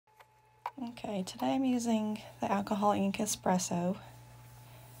Okay, today I'm using the alcohol ink espresso,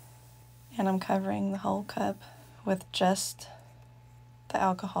 and I'm covering the whole cup with just the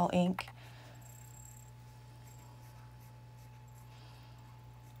alcohol ink.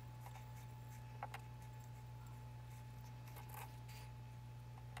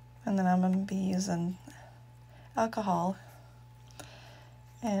 And then I'm going to be using alcohol,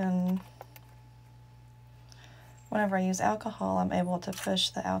 and whenever I use alcohol, I'm able to push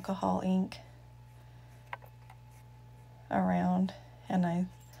the alcohol ink around, and I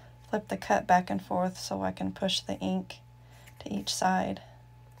flip the cup back and forth so I can push the ink to each side.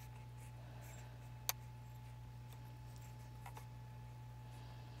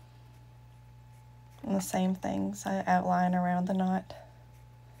 And the same things, I outline around the knot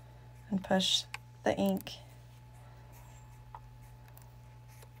and push the ink.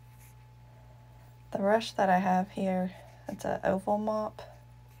 The brush that I have here, it's an oval mop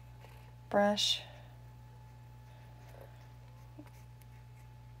brush.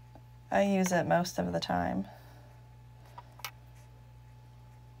 I use it most of the time.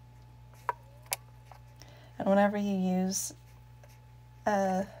 And whenever you use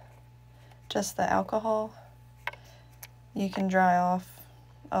just the alcohol, you can dry off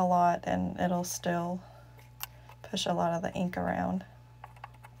a lot and it'll still push a lot of the ink around.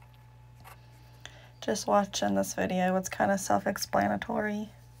 Just watching this video, it's kind of self-explanatory.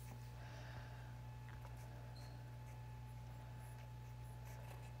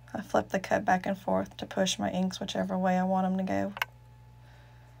 I flip the cup back and forth to push my inks whichever way I want them to go.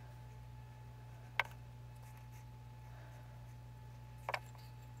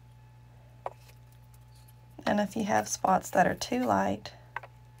 And if you have spots that are too light,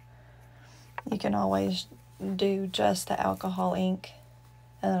 you can always do just the alcohol ink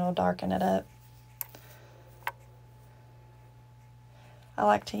and it'll darken it up. I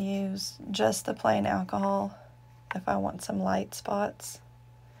like to use just the plain alcohol if I want some light spots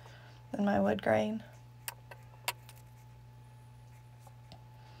in my wood grain.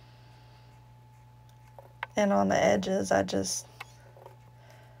 And on the edges, I just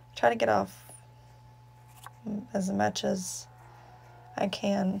try to get off as much as I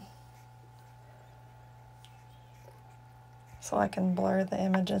can so I can blur the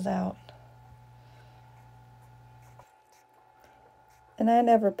images out. And I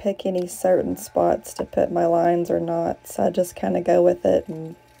never pick any certain spots to put my lines or knots. I just kind of go with it,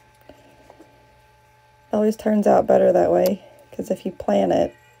 and it always turns out better that way, because if you plan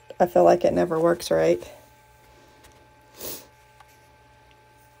it, I feel like it never works right.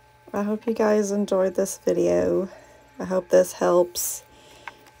 I hope you guys enjoyed this video. I hope this helps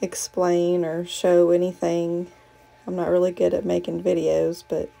explain or show anything. I'm not really good at making videos,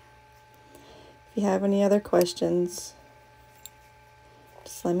 but if you have any other questions,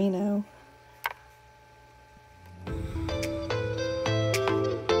 just let me know.